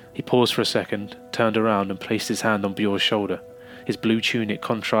 He paused for a second, turned around and placed his hand on Bjor's shoulder, his blue tunic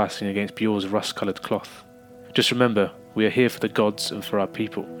contrasting against Bjor's rust-coloured cloth. "Just remember, we are here for the gods and for our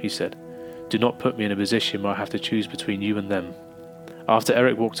people," he said. "Do not put me in a position where I have to choose between you and them." After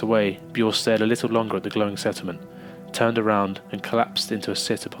Eric walked away, Bjor stared a little longer at the glowing settlement, turned around and collapsed into a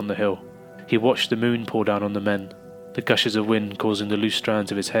sit upon the hill. He watched the moon pour down on the men, the gushes of wind causing the loose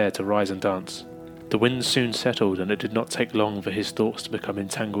strands of his hair to rise and dance. The wind soon settled, and it did not take long for his thoughts to become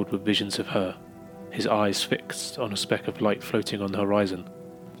entangled with visions of her, his eyes fixed on a speck of light floating on the horizon,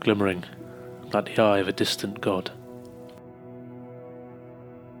 glimmering like the eye of a distant god.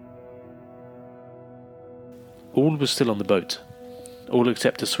 All was still on the boat, all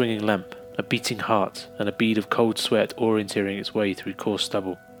except a swinging lamp, a beating heart, and a bead of cold sweat orienteering its way through coarse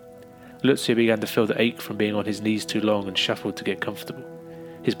stubble. Lucio began to feel the ache from being on his knees too long and shuffled to get comfortable.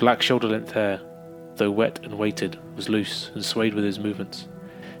 His black shoulder-length hair, though wet and weighted, was loose and swayed with his movements.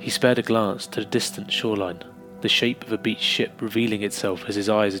 He spared a glance to the distant shoreline, the shape of a beached ship revealing itself as his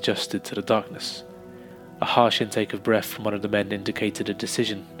eyes adjusted to the darkness. A harsh intake of breath from one of the men indicated a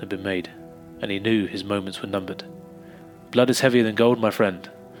decision had been made, and he knew his moments were numbered. "Blood is heavier than gold, my friend,"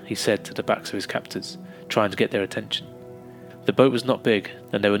 he said to the backs of his captors, trying to get their attention. The boat was not big,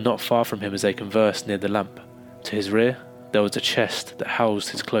 and they were not far from him as they conversed near the lamp. To his rear, there was a chest that housed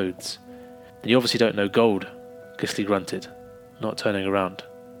his clothes. "You obviously don't know gold," Gisli grunted, not turning around.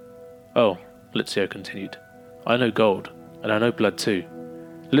 "Oh," Lucio continued, "I know gold, and I know blood too."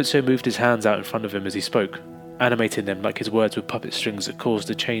 Lucio moved his hands out in front of him as he spoke, animating them like his words were puppet strings that caused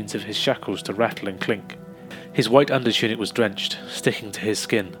the chains of his shackles to rattle and clink. His white undertunic was drenched, sticking to his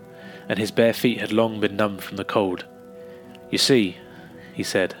skin, and his bare feet had long been numb from the cold. "You see," he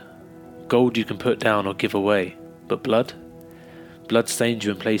said, "gold you can put down or give away, but blood? Blood stains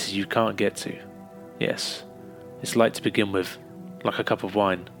you in places you can't get to. Yes, it's light to begin with, like a cup of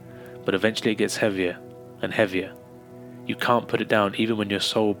wine, but eventually it gets heavier and heavier. You can't put it down even when your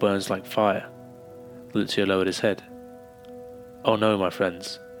soul burns like fire." Lucio lowered his head. "Oh no, my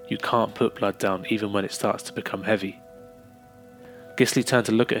friends, you can't put blood down even when it starts to become heavy." Gisli turned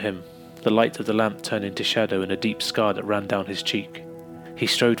to look at him, the light of the lamp turning to shadow in a deep scar that ran down his cheek. He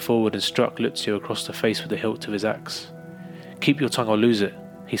strode forward and struck Lucio across the face with the hilt of his axe. "Keep your tongue or lose it,"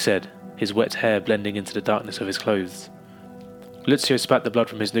 he said, his wet hair blending into the darkness of his clothes. Lucio spat the blood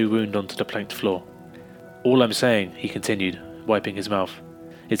from his new wound onto the planked floor. "All I'm saying," he continued, wiping his mouth,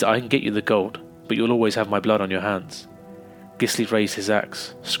 "is that I can get you the gold, but you'll always have my blood on your hands." Gisli raised his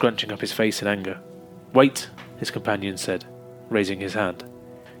axe, scrunching up his face in anger. "Wait," his companion said, raising his hand.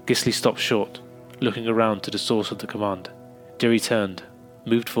 Gisli stopped short, looking around to the source of the command. Jerry turned,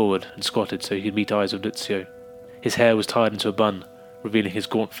 moved forward and squatted so he could meet eyes with Lucio. His hair was tied into a bun, revealing his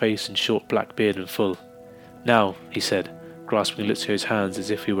gaunt face and short black beard in full. "Now," he said, grasping Lucio's hands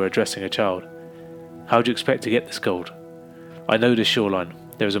as if he were addressing a child, "how do you expect to get this gold?" "I know this shoreline.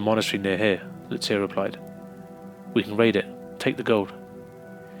 There is a monastery near here," Lucio replied. "We can raid it. Take the gold."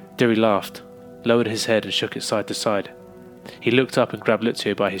 Jerry laughed, lowered his head and shook it side to side. He looked up and grabbed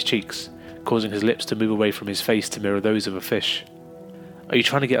Lucio by his cheeks, causing his lips to move away from his face to mirror those of a fish. "Are you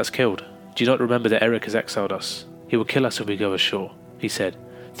trying to get us killed? Do you not remember that Eric has exiled us? He will kill us if we go ashore," he said,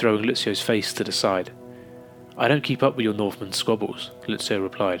 throwing Lucio's face to the side. "I don't keep up with your Northman squabbles," Lucio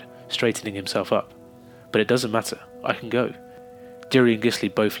replied, straightening himself up. "But it doesn't matter. I can go." Diri and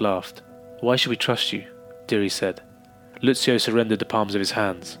Gisli both laughed. "Why should we trust you?" Diri said. Lucio surrendered the palms of his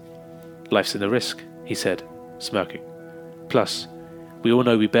hands. "Life's in the risk," he said, smirking. "Plus, we all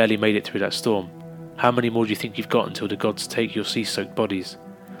know we barely made it through that storm. How many more do you think you've got until the gods take your sea-soaked bodies?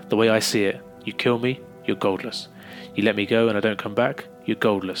 The way I see it, you kill me, you're goldless. You let me go and I don't come back, you're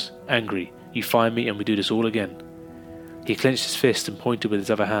goldless, angry. You find me and we do this all again." He clenched his fist and pointed with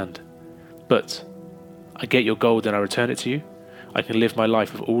his other hand. "But I get your gold and I return it to you? I can live my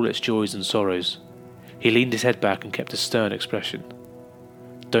life with all its joys and sorrows." He leaned his head back and kept a stern expression.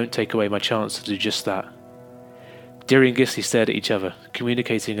 "Don't take away my chance to do just that." Diri and Gisli stared at each other,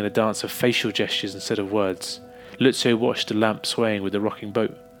 communicating in a dance of facial gestures instead of words. Lucio watched the lamp swaying with the rocking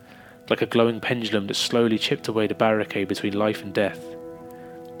boat, like a glowing pendulum that slowly chipped away the barricade between life and death.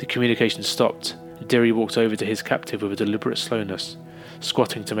 The communication stopped, and Diri walked over to his captive with a deliberate slowness,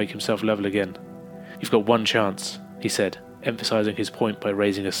 squatting to make himself level again. "You've got one chance," he said, emphasizing his point by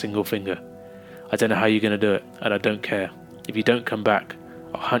raising a single finger. "I don't know how you're going to do it, and I don't care. If you don't come back,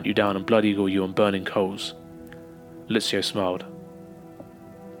 I'll hunt you down and blood eagle you on burning coals." Lucio smiled.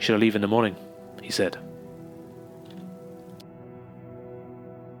 "Should I leave in the morning?" he said.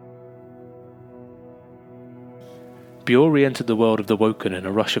 Bjor re-entered the world of the Woken in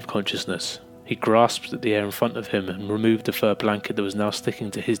a rush of consciousness. He grasped at the air in front of him and removed the fur blanket that was now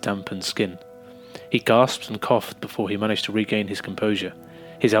sticking to his dampened skin. He gasped and coughed before he managed to regain his composure,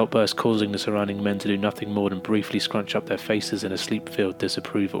 his outburst causing the surrounding men to do nothing more than briefly scrunch up their faces in a sleep-filled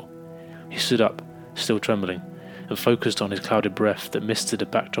disapproval. He stood up, still trembling, and focused on his clouded breath that misted a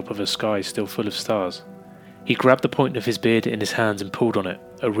backdrop of a sky still full of stars. He grabbed the point of his beard in his hands and pulled on it.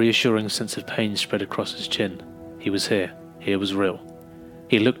 A reassuring sense of pain spread across his chin. He was here. Here was real.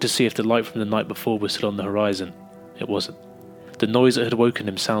 He looked to see if the light from the night before was still on the horizon. It wasn't. The noise that had woken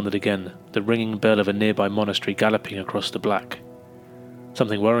him sounded again, the ringing bell of a nearby monastery galloping across the black.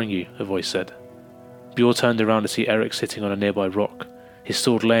 "Something worrying you," a voice said. Bjorn turned around to see Eric sitting on a nearby rock, his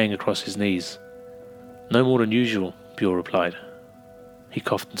sword laying across his knees. "No more than usual," Bjorn replied. He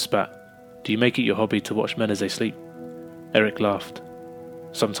coughed and spat. "Do you make it your hobby to watch men as they sleep?" Eric laughed.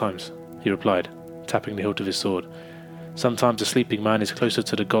 "Sometimes," he replied, tapping the hilt of his sword. "Sometimes a sleeping man is closer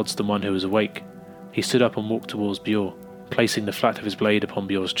to the gods than one who is awake." He stood up and walked towards Bjorn, placing the flat of his blade upon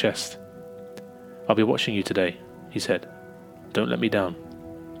Bjorn's chest. "I'll be watching you today," he said. "Don't let me down."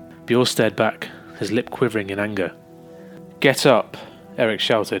 Bjorn stared back, his lip quivering in anger. "Get up!" Eric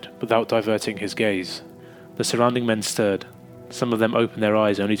shouted, without diverting his gaze. The surrounding men stirred. Some of them opened their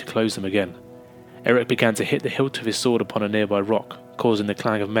eyes only to close them again. Eric began to hit the hilt of his sword upon a nearby rock, causing the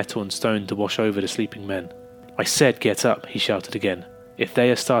clang of metal and stone to wash over the sleeping men. "I said get up," he shouted again. "If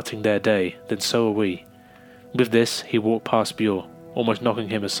they are starting their day, then so are we." With this, he walked past Bjorn, almost knocking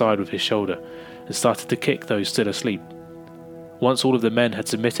him aside with his shoulder, and started to kick those still asleep. Once all of the men had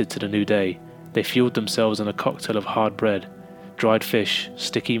submitted to the new day, they fueled themselves on a cocktail of hard bread, dried fish,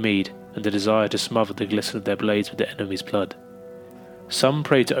 sticky mead, and the desire to smother the glisten of their blades with the enemy's blood. Some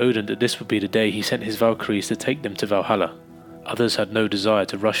prayed to Odin that this would be the day he sent his Valkyries to take them to Valhalla. Others had no desire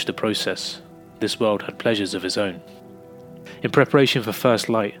to rush the process. This world had pleasures of its own. In preparation for first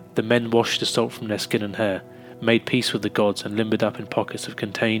light, the men washed the salt from their skin and hair, made peace with the gods, and limbered up in pockets of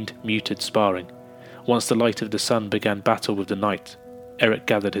contained, muted sparring. Once the light of the sun began battle with the night, Eric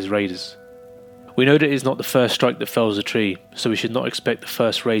gathered his raiders. "We know that it is not the first strike that fells a tree, so we should not expect the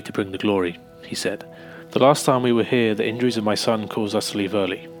first raid to bring the glory," he said. "The last time we were here, the injuries of my son caused us to leave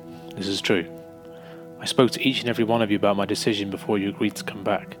early. This is true. I spoke to each and every one of you about my decision before you agreed to come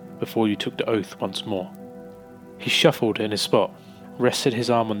back, before you took the oath once more." He shuffled in his spot, rested his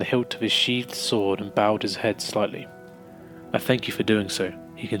arm on the hilt of his sheathed sword and bowed his head slightly. "I thank you for doing so,"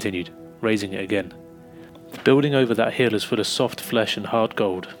 he continued, raising it again. "The building over that hill is full of soft flesh and hard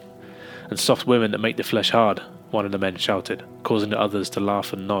gold, and soft women that make the flesh hard," one of the men shouted, causing the others to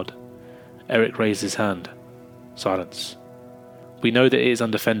laugh and nod. Eric raised his hand. Silence. "We know that it is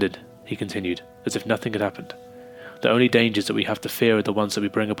undefended," he continued, as if nothing had happened. "The only dangers that we have to fear are the ones that we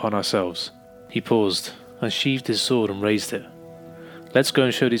bring upon ourselves." He paused, unsheathed his sword and raised it. "Let's go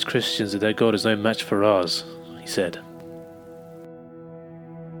and show these Christians that their God is no match for ours," he said.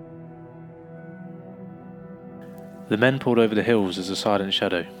 The men pulled over the hills as a silent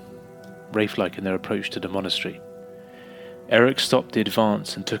shadow, wraith-like in their approach to the monastery. Eric stopped the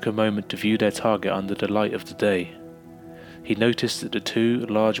advance and took a moment to view their target under the light of the day. He noticed that the two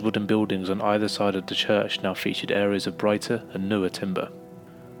large wooden buildings on either side of the church now featured areas of brighter and newer timber.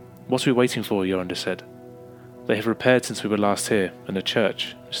 "What are we waiting for?" Jorunde said. "They have repaired since we were last here, and the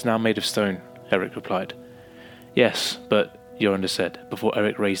church is now made of stone," Eric replied. "Yes, but," Jorunde said, before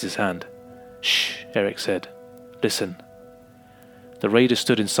Eric raised his hand. "Shh," Eric said. "Listen." The raiders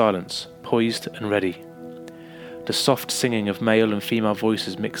stood in silence, poised and ready. The soft singing of male and female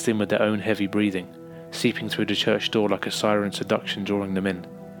voices mixed in with their own heavy breathing, seeping through the church door like a siren seduction drawing them in.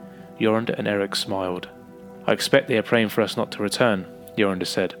 Jorunde and Eric smiled. "I expect they are praying for us not to return," Jorunde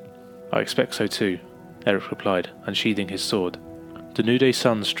said. "I expect so too," Eric replied, unsheathing his sword. The noonday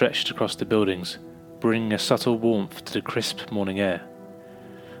sun stretched across the buildings, bringing a subtle warmth to the crisp morning air.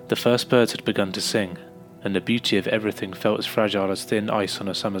 The first birds had begun to sing, and the beauty of everything felt as fragile as thin ice on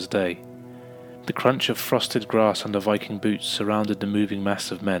a summer's day. The crunch of frosted grass under Viking boots surrounded the moving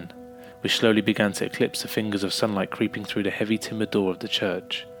mass of men, which slowly began to eclipse the fingers of sunlight creeping through the heavy timber door of the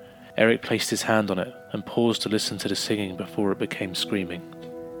church. Eric placed his hand on it and paused to listen to the singing before it became screaming.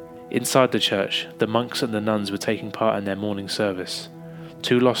 Inside the church, the monks and the nuns were taking part in their morning service.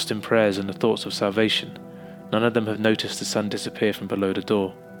 Too lost in prayers and the thoughts of salvation, none of them had noticed the sun disappear from below the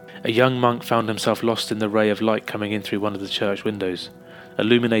door. A young monk found himself lost in the ray of light coming in through one of the church windows,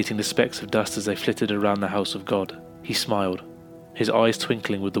 illuminating the specks of dust as they flitted around the house of God. He smiled, his eyes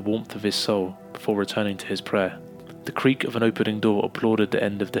twinkling with the warmth of his soul, before returning to his prayer. The creak of an opening door applauded the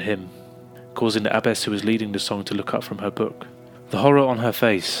end of the hymn, causing the abbess who was leading the song to look up from her book. The horror on her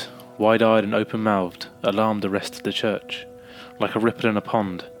face, wide-eyed and open-mouthed, alarmed the rest of the church. Like a ripple in a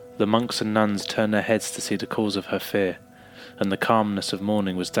pond, the monks and nuns turned their heads to see the cause of her fear, and the calmness of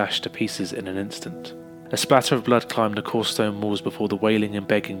morning was dashed to pieces in an instant. A splatter of blood climbed the coarse stone walls before the wailing and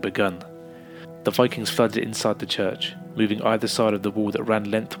begging begun. The Vikings flooded inside the church, moving either side of the wall that ran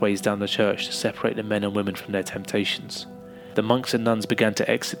lengthways down the church to separate the men and women from their temptations. The monks and nuns began to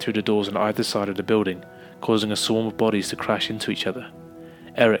exit through the doors on either side of the building, causing a swarm of bodies to crash into each other.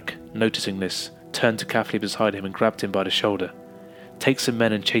 Eric, noticing this, turned to Kathleen beside him and grabbed him by the shoulder. "Take some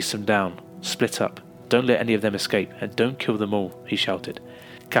men and chase them down. Split up. Don't let any of them escape, and don't kill them all," he shouted.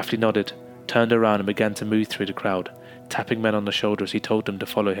 Kathleen nodded, turned around and began to move through the crowd, tapping men on the shoulder as he told them to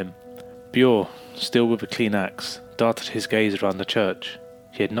follow him. Björn, still with a clean axe, darted his gaze around the church.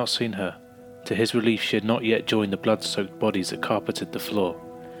 He had not seen her. To his relief, she had not yet joined the blood-soaked bodies that carpeted the floor.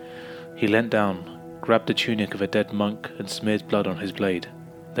 He leant down, grabbed the tunic of a dead monk and smeared blood on his blade.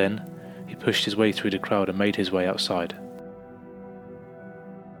 Then, he pushed his way through the crowd and made his way outside.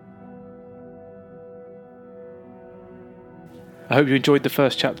 I hope you enjoyed the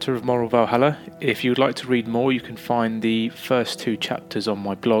first chapter of Moral Valhalla. If you would like to read more, you can find the first 2 chapters on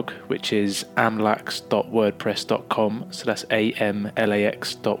my blog, which is amlax.wordpress.com, so that's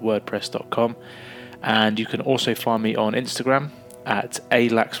amlax.wordpress.com, and you can also find me on Instagram at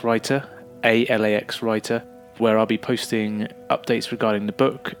alaxwriter, ALAXwriter, where I'll be posting updates regarding the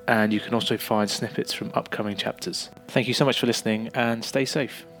book, and you can also find snippets from upcoming chapters. Thank you so much for listening, and stay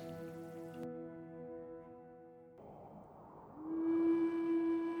safe.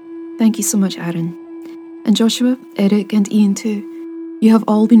 Thank you so much, Aaron. And Joshua, Eric and Ian too. You have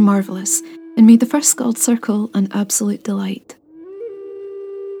all been marvellous and made the first Skald Circle an absolute delight.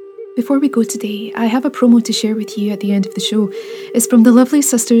 Before we go today, I have a promo to share with you at the end of the show. It's from the lovely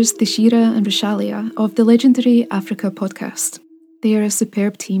sisters Theshira and Rishalia of the legendary Africa podcast. They are a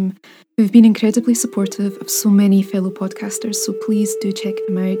superb team who've been incredibly supportive of so many fellow podcasters, so please do check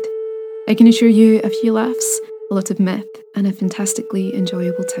them out. I can assure you a few laughs, a lot of myth, and a fantastically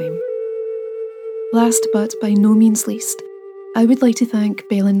enjoyable time. Last but by no means least, I would like to thank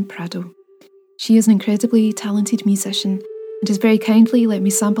Belén Prado. She is an incredibly talented musician and has very kindly let me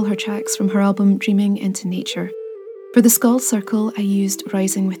sample her tracks from her album Dreaming into Nature. For the Skald Circle, I used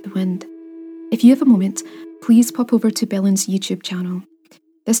Rising with the Wind. If you have a moment, please pop over to Belén's YouTube channel.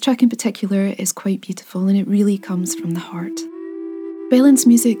 This track in particular is quite beautiful and it really comes from the heart. Belén's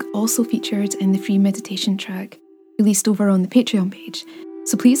music also featured in the free meditation track, released over on the Patreon page,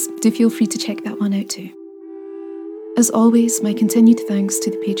 so please do feel free to check that one out too. As always, my continued thanks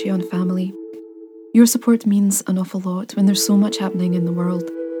to the Patreon family. Your support means an awful lot when there's so much happening in the world,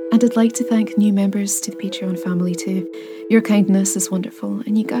 and I'd like to thank new members to the Patreon family too. Your kindness is wonderful,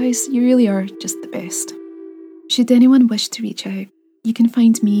 and you guys, you really are just the best. Should anyone wish to reach out, you can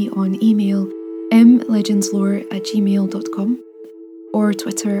find me on email mlegendslore@gmail.com or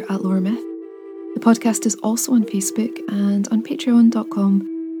Twitter @loremyth. The podcast is also on Facebook and on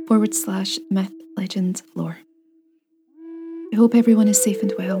patreon.com/mythlegendlore. I hope everyone is safe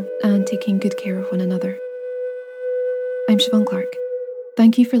and well and taking good care of one another. I'm Siobhan Clark.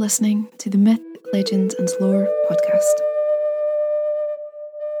 Thank you for listening to the Myth, Legend and Lore podcast.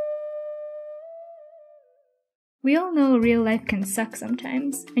 We all know real life can suck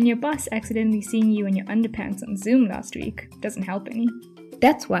sometimes, and your boss accidentally seeing you in your underpants on Zoom last week doesn't help any.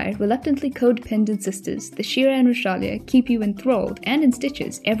 That's why reluctantly codependent sisters Theshira and Rishalia keep you enthralled and in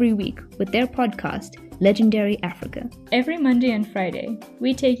stitches every week with their podcast, Legendary Africa. Every Monday and Friday,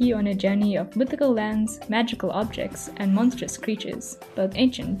 we take you on a journey of mythical lands, magical objects, and monstrous creatures, both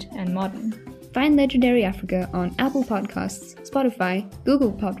ancient and modern. Find Legendary Africa on Apple Podcasts, Spotify,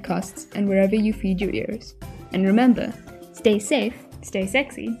 Google Podcasts, and wherever you feed your ears. And remember, stay safe, stay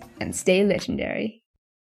sexy, and stay legendary.